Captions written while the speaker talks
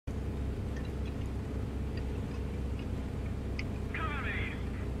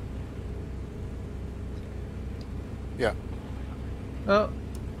Yeah. Oh,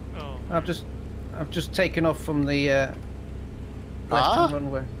 Oh. I've just taken off from the left-hand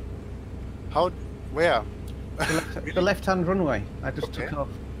runway. How? Where? The left-hand runway. I just took off.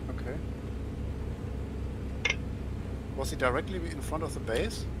 Okay. Was he directly in front of the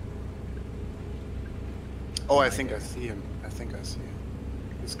base? Oh, I think I see him. I think I see him.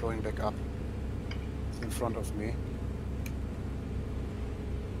 He's going back up. He's in front of me.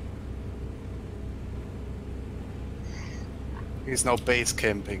 He's now base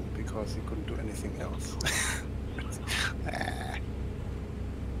camping because he couldn't do anything else.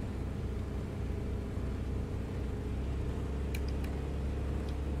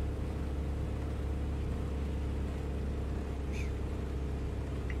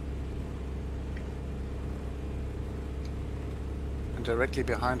 I'm directly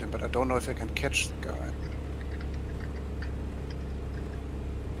behind him, but I don't know if I can catch the guy.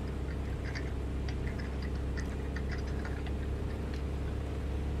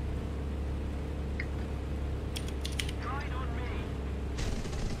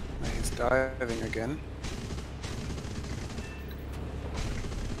 He's diving again.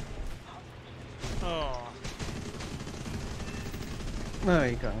 Oh. There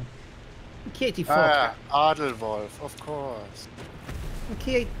you go. Ki-84. Ah, Adelwolf, of course.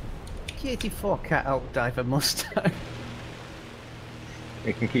 Ki-84 can't outdive a Mustang.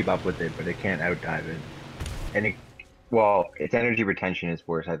 It can keep up with it, but it can't outdive it. And it, well, its energy retention is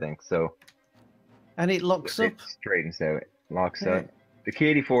worse, I think. So. And it locks up. It straightens out, locks Yeah. up. The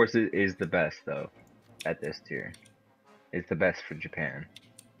Ki-84 is the best though, at this tier. It's the best for Japan.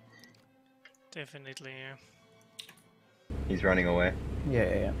 Definitely, yeah. He's running away.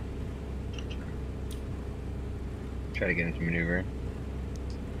 Yeah. Try to get into maneuver.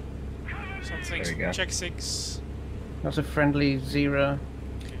 Something. There we go. Check 6. That's a friendly 0.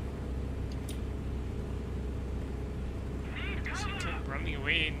 Okay. So he kept running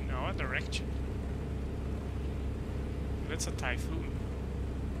away in our direction. That's a typhoon.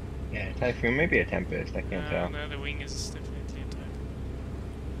 Yeah, Typhoon, maybe a Tempest, I can't tell. No, the wing is definitely a typhoon.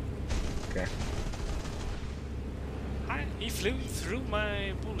 Okay. Hi, he flew through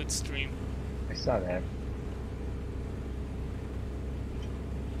my bullet stream. I saw that.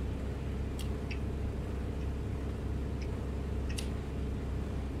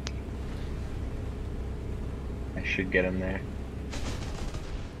 I should get him there.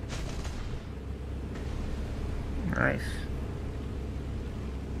 Nice.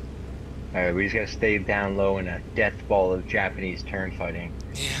 Alright, we just gotta stay down low in a death ball of Japanese turn fighting.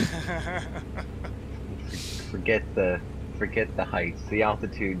 Yeah. Forget the heights. The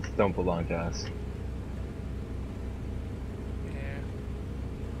altitudes don't belong to us. Yeah.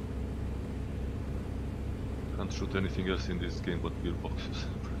 Can't shoot anything else in this game but gearboxes.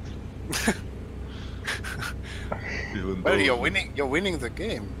 Even Well, though- you're winning the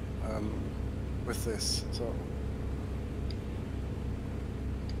game with this. So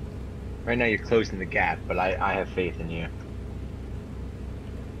Right now you're closing the gap, but I have faith in you.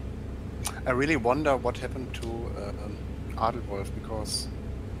 I really wonder what happened to Adelwolf because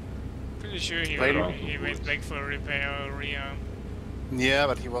Pretty sure he Played went, around he the went woods. back for a repair area. yeah,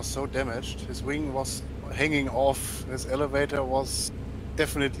 but he was so damaged. His wing was hanging off. His elevator was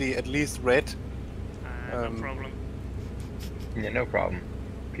definitely at least red. No problem. Yeah, no problem.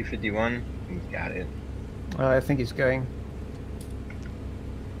 P-51, he's got it. I think he's going.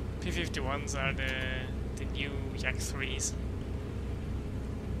 P-51s are the new Yak 3s.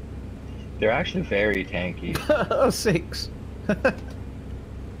 They're actually very tanky. 6.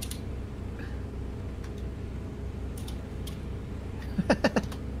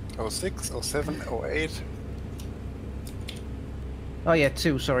 Oh 06, 07, 08. Oh yeah,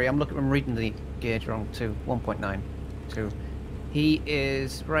 2. Sorry, I'm reading the gauge wrong. 2, 1.9, 2. He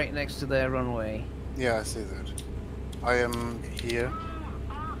is right next to their runway. Yeah, I see that. I am here.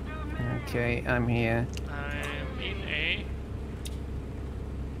 Okay, I'm here. I'm in A.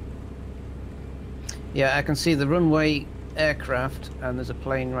 Yeah, I can see the runway aircraft, and there's a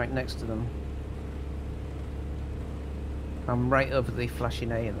plane right next to them. I'm right over the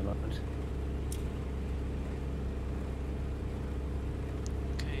flashing A at the moment.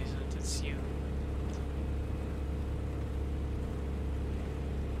 Okay, so that's you.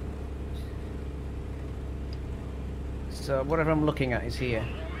 So whatever I'm looking at is here.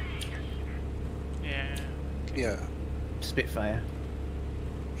 Yeah. Yeah. Spitfire.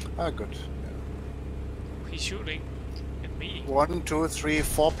 Ah, good. He's shooting at me. 1, 2, 3,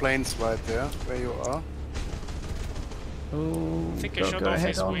 4 planes right there where you are. Oh, I think I go shot off ahead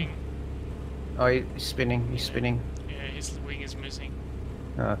his on. wing. Oh, he's spinning. He's spinning. Yeah, his wing is missing.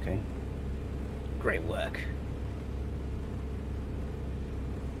 Okay. Great work.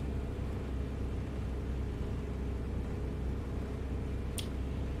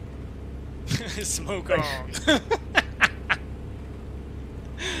 Smoke on.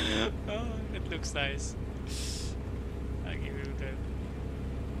 Oh, it looks nice. I'll give you that.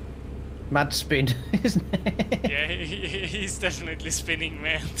 Mad spin, isn't it? Yeah, he's definitely spinning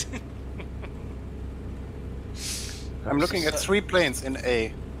mad. I'm looking at 3 planes in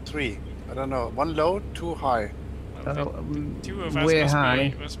A. 3. I don't know. 1 low, 2 high. Well, Oh, 2 of us we're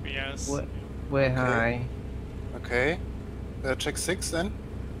high. must be us. We're Okay. high. Okay. Check 6 then.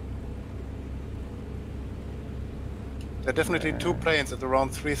 There are definitely 2 planes at around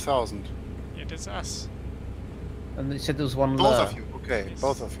 3,000. Yeah, that's us. And they said there was one Both low. of you. Okay, Yes.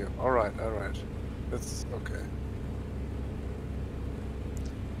 both of you. Alright, alright. That's okay.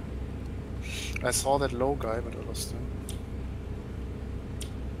 I saw that low guy, but I lost him.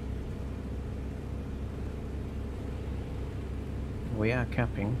 We are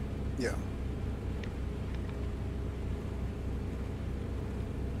capping. Yeah.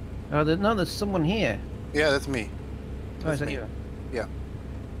 Oh, no, there's someone here. Yeah, that's me. Oh, is That's that me. you? Yeah.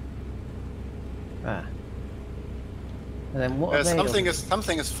 Ah. And then what are they?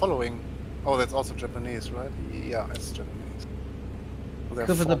 Something is following. Oh, that's also Japanese, right? Yeah, it's Japanese. Well,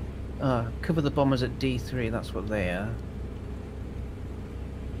 they're Cover the bombers at D3. That's what they are.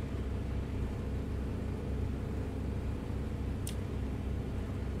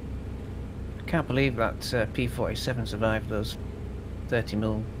 I can't believe that P-47 survived those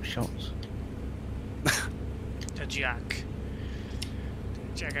 30mm shots. The Jack.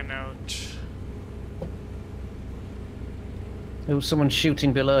 The Juggernaut. There was someone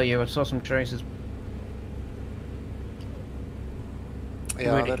shooting below you. I saw some traces.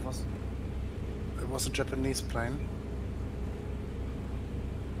 Yeah, Really? it was a Japanese plane.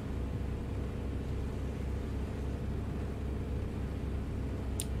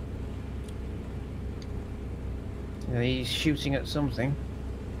 Yeah, he's shooting at something.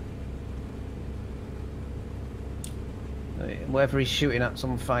 Whatever he's shooting at,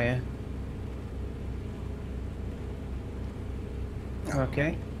 some fire. Yeah.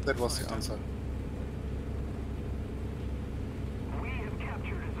 Okay. That was the answer.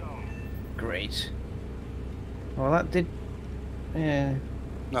 Great. Well, that did. Yeah.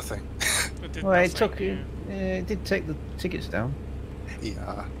 Nothing. But did Well, it nothing, took. yeah. It did take the tickets down. Yeah.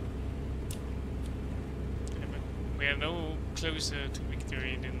 Yeah, but we are no closer to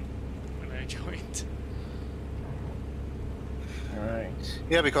victory than when I joined. All right.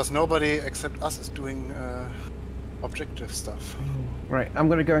 Yeah, because nobody except us is doing objective stuff. Right. I'm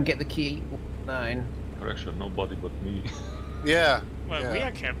gonna go and get the Ki-9. Correction, nobody but me. Yeah. Well, yeah. we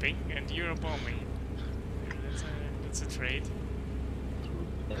are camping and you're bombing. Yeah, that's a trade.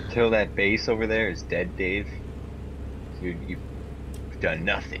 Until that base over there is dead, Dave, you've done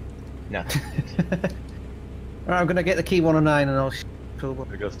nothing. Nothing. Alright, I'm gonna get the Ki-109 and I'll pull.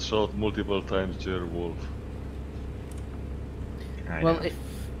 I got shot multiple times, Jer Wolf. I Well, know.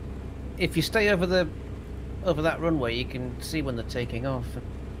 if you stay over that runway, you can see when they're taking off.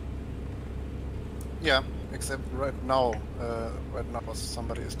 Yeah. Except right now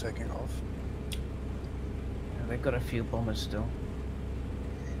somebody is taking off. Yeah, they've got a few bombers still.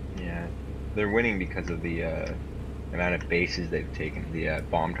 Yeah, they're winning because of the amount of bases they've taken, the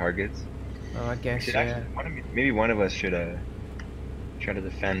bomb targets. Oh, I guess. Should Yeah. actually, maybe one of us should try to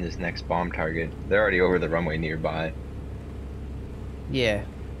defend this next bomb target. They're already over the runway nearby. Yeah.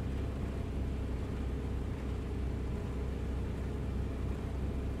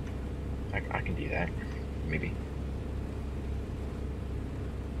 I can do that, maybe.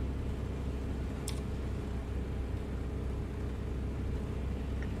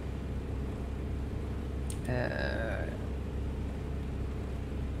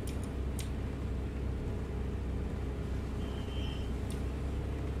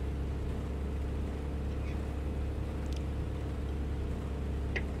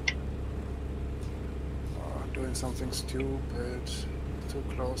 Oh, doing something stupid. Too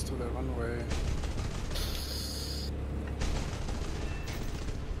close to the runway.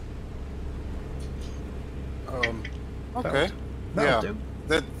 Okay. That'll Yeah. do.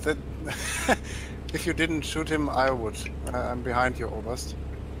 That if you didn't shoot him, I would. I'm behind you, Oberst.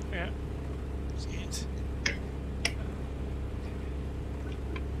 Yeah. See it.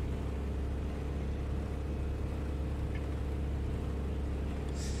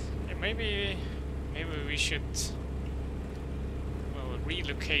 Yeah, maybe we should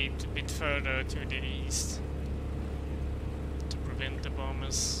relocate a bit further to the east to prevent the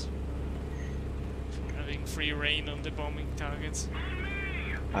bombers from having free reign on the bombing targets.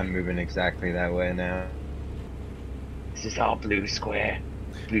 I'm moving exactly that way now. This is all blue square.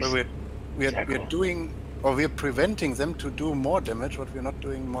 Blue But we're circle. Or we're preventing them to do more damage, but we're not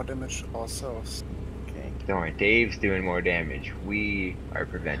doing more damage ourselves. Okay. Don't worry, Dave's doing more damage. We are I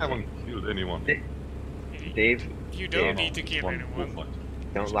preventing. haven't killed anyone. Dave, You don't Dave, need to kill One anyone. bullfight.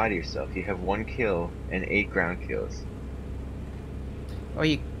 don't lie to yourself. You have 1 kill and 8 ground kills. Oh,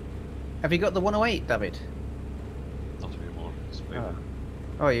 have you got the 108, David? Not anymore. It's favour.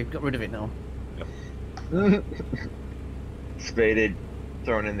 Oh, you've got rid of it now. Spaded,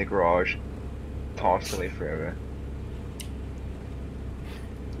 thrown in the garage, tossed away forever.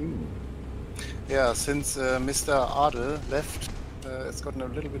 Ooh. Yeah, since Mr. Adel left, it's gotten a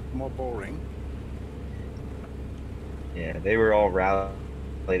little bit more boring. Yeah, they were all rallied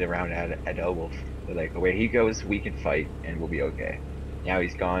around at Elwolf. They're like, where he goes, we can fight, and we'll be okay. Now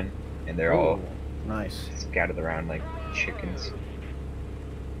he's gone, and they're all Ooh, nice. scattered around like chickens.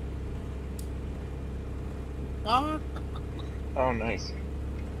 Ah, Oh, nice.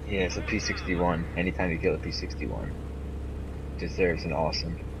 Yeah, it's a P61. Anytime you kill a P61, deserves an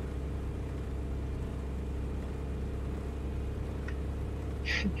awesome.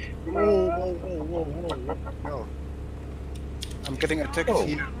 no. I'm getting attacked Oh.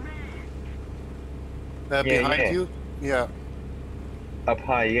 here. Yeah, Behind yeah. you? Yeah. Up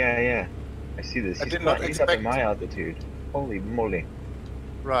high, yeah. I see this. I He's, did not he's up at expect- my altitude. Holy moly.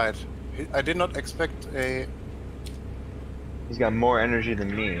 Right. I did not expect a... He's got more energy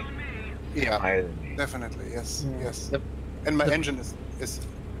than me. Yeah, Higher than me. definitely, yes, Yeah. yes. Yep. And my engine is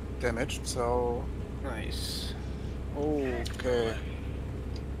damaged, so... Nice. Okay.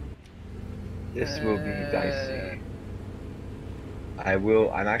 This will be dicey.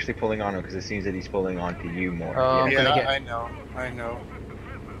 I'm actually pulling on him because it seems that he's pulling on to you more. Oh, I'm Yeah, gonna get- I know.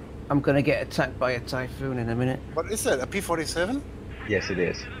 I'm gonna get attacked by a typhoon in a minute. What is that, a P-47? Yes, it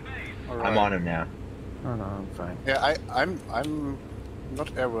is. Alright. I'm on him now. Oh no, I'm fine. Yeah, I'm not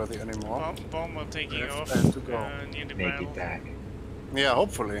airworthy anymore. Bomber taking I have off to go. near the Make barrel. it back. Yeah,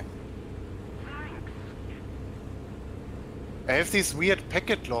 hopefully. I have this weird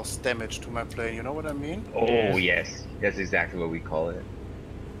packet loss damage to my plane, you know what I mean? Oh, yes. That's exactly what we call it.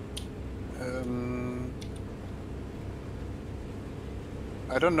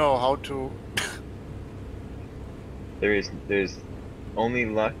 I don't know how to... There's only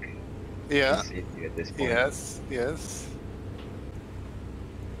luck Yeah, and safety at this point. yes.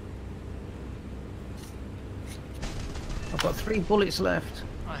 I've got 3 bullets left.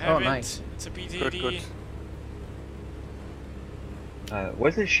 I have it. nice. It's a Good. PTD.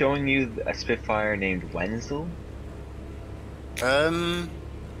 Was it showing you a Spitfire named Wenzel? No,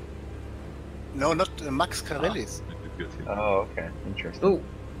 not Max Carellis. Did you get him? Oh, okay. Interesting. Oh,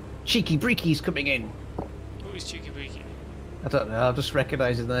 Cheeky Breeky's coming in. Who is Cheeky Breeky? I don't know, I'll just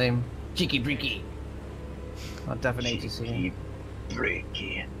recognise his name. Cheeky Breeky. Oh, Davin 86. Cheeky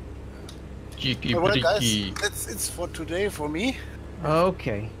breaky. Cheeky Well, guys, it's for today for me.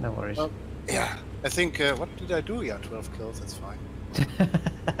 Okay, no worries. Oh. Yeah, I think, what did I do? Yeah, 12 kills, that's fine.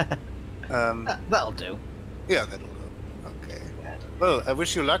 That'll do. Yeah, that'll do. Okay. Well, I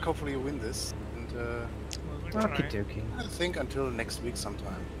wish you luck, hopefully you win this. And We'll Okie try. dokie. I think until next week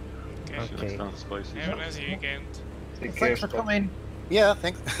sometime. Okay. Okay. That sounds spicy. Have a nice weekend. Take care, Thanks for Spot. coming. Yeah,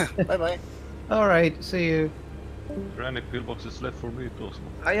 thanks. Bye-bye. Alright, see you. Are any pillboxes left for me, Cosmo?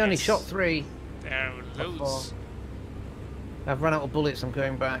 I only Yes. shot 3. There are loads. I've run out of bullets, I'm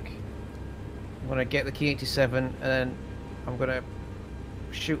going back. I'm gonna get the Ki-87 and then I'm gonna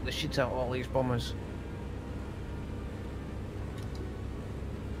shoot the shit out of all these bombers.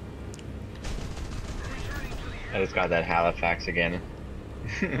 I just got that Halifax again.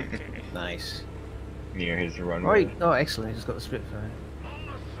 Okay. Nice. Near his runway. Right, oh excellent, he's got the Spitfire.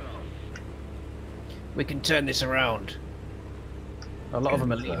 We can turn this around. A lot of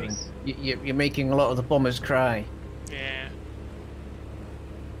them are leaving. You're making a lot of the bombers cry. Yeah.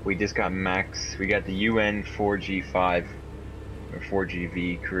 We just got Max. We got the UN 4G5 or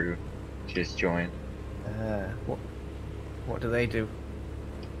 4GV crew just joined. What do they do?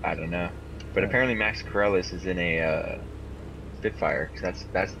 I don't know, but apparently Max Corellis is in a Spitfire. 'Cause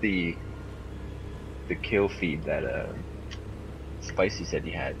that's the kill feed that Spicy said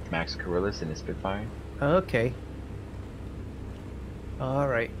he had. Max Corellis in his Spitfire. Okay.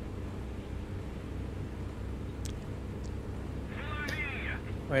 Alright.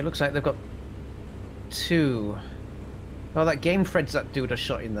 Well, it looks like they've got 2. Oh, that Game Fred's that dude I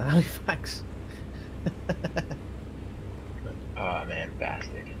shot in the Halifax. Oh man,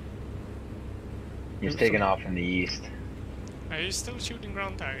 bastard. He's taking off from the east. Are you still shooting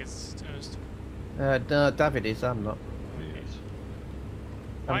ground targets, Toast? No, David is, I'm not. Yes.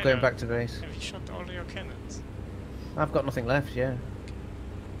 I'm Why going not? back to base. Have you shot all your cannons? I've got nothing left, yeah.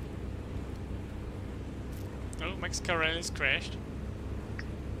 Oh, Max Corellis crashed.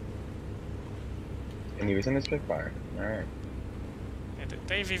 And he was in the Spitfire. Alright. And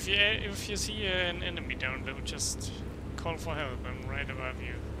Dave, if you see an enemy down there, just call for help. I'm right above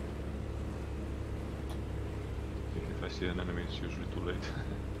you. I think if I see an enemy, it's usually too late.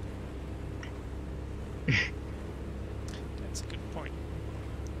 That's a good point.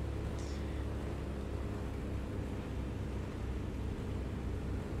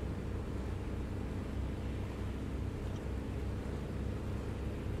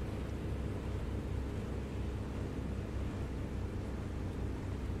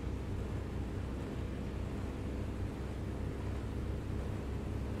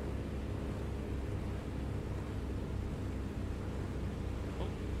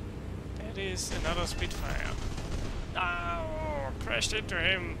 That is another Spitfire. Oh, crashed into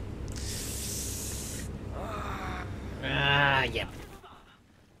him. Yep.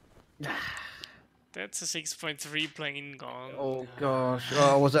 That's a 6.3 plane gone. Oh gosh.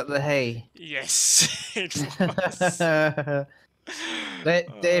 Oh, was that the hay? Yes, it was.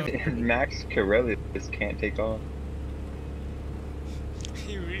 Dave, Max Corelli just can't take off.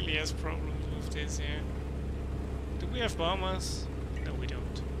 He really has problems with this, yeah. Do we have bombers? No, we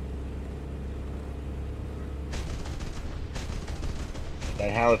don't.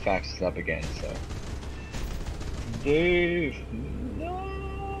 That Halifax is up again, so. Dave!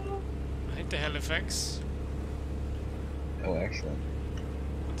 No! I hit the Halifax, Oh, excellent.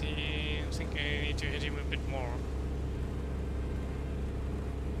 but I think I need to hit him a bit more.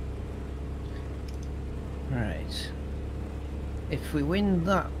 right. If we win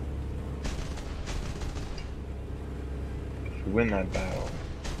that, If we win that battle.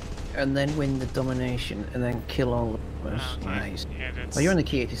 and then win the domination, and then kill all of us, Okay. nice. Yeah, that's, Oh, you're on the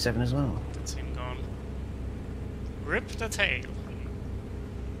Ki-87 as well. that's him gone. Rip the tail.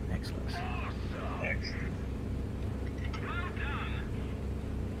 Excellent. Excellent.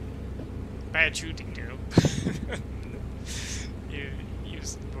 Bad shooting, though. You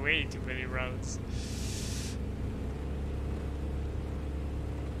used way too many rounds.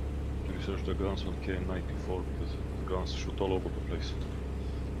 Research the guns on Ki-84 because the guns shoot all over the place.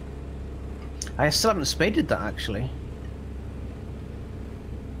 I still haven't spaded that actually.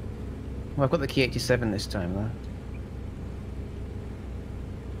 Well, I've got the Ki-87 this time though.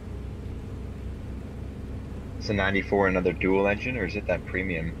 It's a 94 another dual engine, or is it that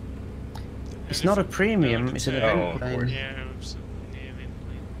premium? It's not a premium, it's an Oh, event of plane. course. Yeah, it's an event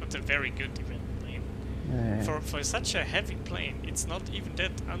plane. But a very good event plane. Yeah. For such a heavy plane, it's not even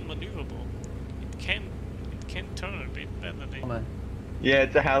that unmaneuverable. It can turn a bit better than. Come on. Yeah,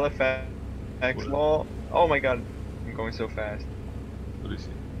 it's a Halifax. What? Lol. Oh my god, I'm going so fast. What is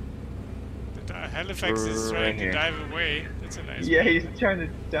he? But Halifax is Right trying here. to dive away. That's a nice. Yeah, plane. he's trying to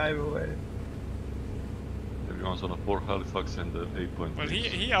dive away. Everyone's on a 4 Halifax and 8.3. Well,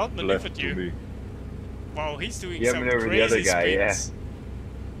 he left outmaneuvered to you. me. Wow, he's doing He some outmaneuvered crazy the other guy, yeah. spins.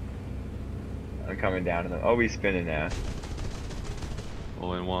 I'm coming down to them. Oh, he's spinning now.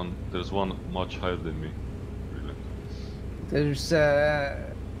 Oh, and there's one much higher than me. Really. There's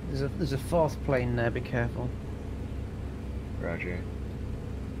a fourth plane there, be careful. Roger.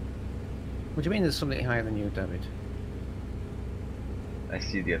 What do you mean there's something higher than you, David? I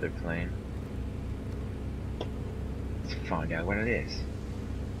see the other plane. Let's find out what it is.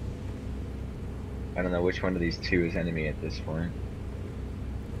 I don't know which one of these two is enemy at this point.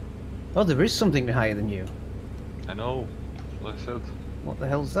 Oh, there is something higher than you. I know. Like I said, What the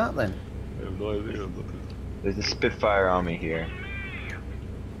hell's that then? I have no idea what that There's a Spitfire on me here.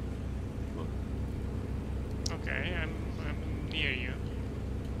 Okay, I'm near you.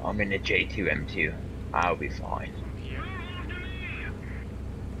 I'm in a J2M2. I'll be fine. I'm here.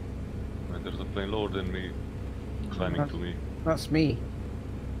 is. There's a plane lower than me, climbing to me. That's me.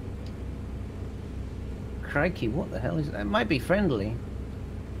 Crikey, what the hell is that? It might be friendly.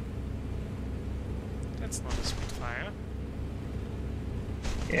 That's not a Spitfire.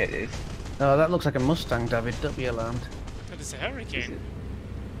 Yeah, it is. Oh, that looks like a Mustang, David. Don't be alarmed. That is a Hurricane.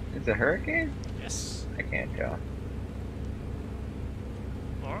 It's a Hurricane? Yes. I can't tell.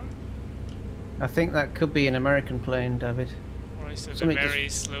 Or I think that could be an American plane, David. is it a Something just- very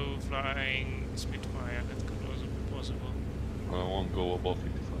slow flying Spitfire? That could also be possible. I won't go above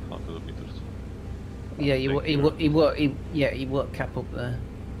 500 meters. Yeah, Thank you. he won't cap up there.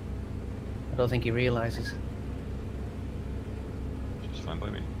 I don't think he realizes. Just fine by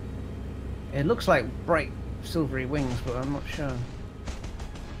me. It looks like bright silvery wings, but I'm not sure.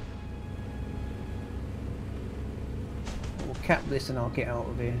 We'll cap this and I'll get out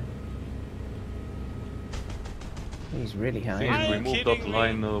of here. He's really I high. think Are if we you move that kidding me?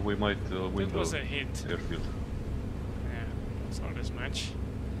 line, we might win That the was a hit. airfield. for this match.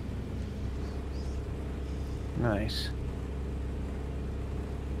 Nice.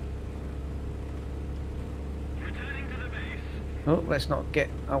 Oh, let's not get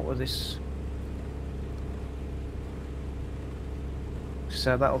out of this.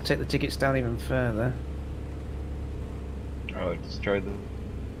 So that'll take the tickets down even further. Oh, destroy the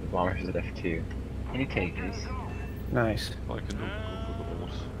bombers at F2. Any takers? Nice. I can do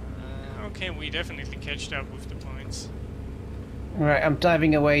bombers. Okay, we definitely catched up with the points. Right, I'm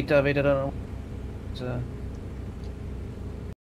diving away, David. I don't know.